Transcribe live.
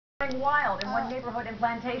Wild in one neighborhood in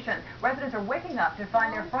Plantation. Residents are waking up to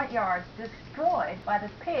find their front yards destroyed by the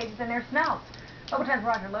pigs and their snouts. Local 10's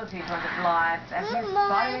Roger Losey joins us live. Have you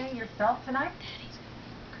spotted any yourself tonight?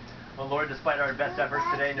 Well, Lord, despite our best efforts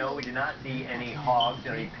today, no, we did not see any hogs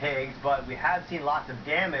or any pigs, but we have seen lots of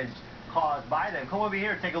damage caused by them. Come over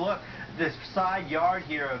here, take a look. This side yard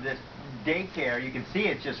here of this daycare, you can see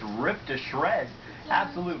it's just ripped to shreds.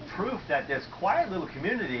 Absolute proof that this quiet little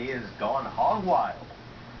community is gone hog wild.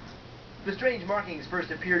 The strange markings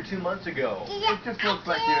first appeared 2 months ago. It just looks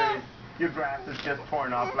like your grass is just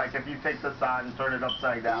torn up, like if you take the sod and turn it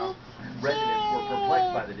upside down. Residents were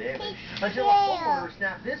perplexed by the damage until a homeowner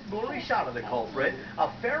snapped this blurry shot of the culprit,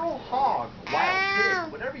 a feral hog, wild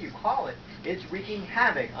pig, whatever you call it. It's wreaking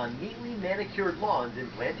havoc on neatly manicured lawns in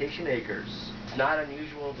Plantation acres. It's not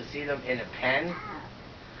unusual to see them in a pen,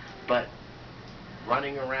 but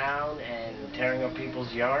running around and tearing up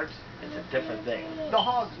people's yards, it's a different thing. The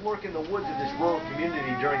hogs lurk in the woods of this rural community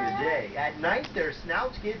during the day. At night, their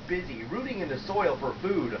snouts get busy, rooting in the soil for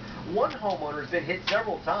food. One homeowner's been hit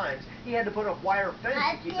several times. He had to put up wire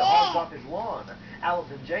fence to keep the hogs off his lawn.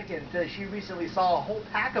 Allison Jenkins says she recently saw a whole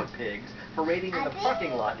pack of pigs parading in the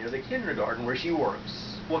parking lot near the kindergarten where she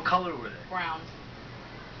works. What color were they? Brown.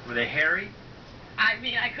 Were they hairy? I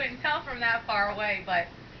mean, I couldn't tell from that far away, but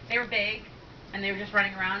they were big, and they were just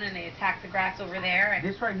running around, and they attacked the grass over there.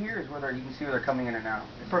 This right here is where you can see where they're coming in and out.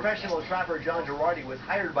 Professional trapper John Girardi was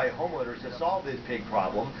hired by homeowners to solve this pig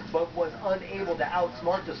problem, but was unable to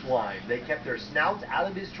outsmart the swine. They kept their snouts out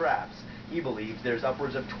of his traps. He believes there's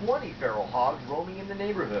upwards of 20 feral hogs roaming in the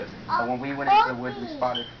neighborhood. When we went into the woods, we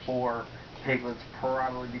spotted 4 piglets,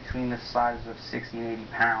 probably between the sizes of 60 and 80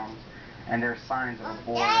 pounds, and there's signs of a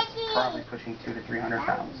boar that's probably pushing 200 to 300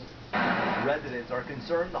 pounds. Residents are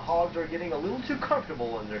concerned the hogs are getting a little too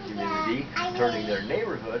comfortable in their community, turning their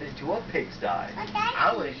neighborhood into a pigsty.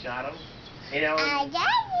 I would have shot them, you know,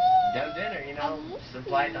 done dinner, you know,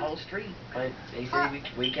 supplied the whole street. But they say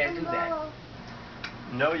we can't do that.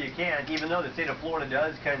 No, you can't, even though the state of Florida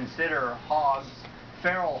does consider hogs,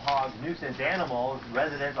 feral hogs, nuisance animals.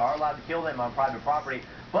 Residents are allowed to kill them on private property.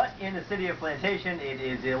 But in the city of Plantation, it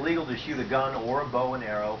is illegal to shoot a gun or a bow and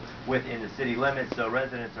arrow within the city limits, so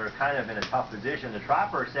residents are kind of in a tough position. The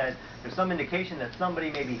trapper said there's some indication that somebody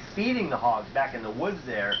may be feeding the hogs back in the woods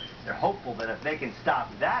there. They're hopeful that if they can stop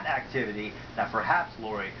that activity, that perhaps,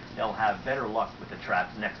 Lori, they'll have better luck with the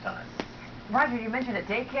traps next time. Roger, you mentioned a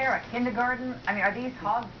daycare, a kindergarten. I mean, are these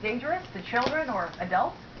hogs dangerous to children or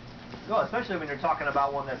adults? Well, especially when you're talking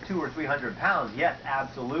about one that's 200 or 300 pounds. Yes,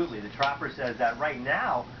 absolutely. The trapper says that right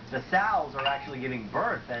now, the sows are actually giving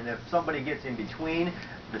birth, and if somebody gets in between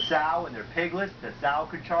the sow and their piglets, the sow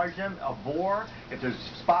could charge them. A boar, if there's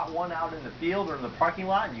spot one out in the field or in the parking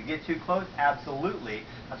lot and you get too close, absolutely.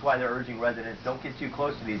 That's why they're urging residents, don't get too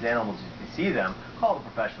close to these animals. If you see them, call the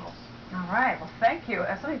professionals. All right, well, thank you.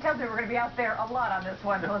 Somebody tells me we're going to be out there a lot on this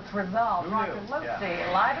one, so it's resolved. Roger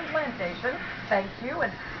Losey, live in Plantation. Thank you,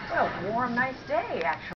 and, well, warm, nice day, actually.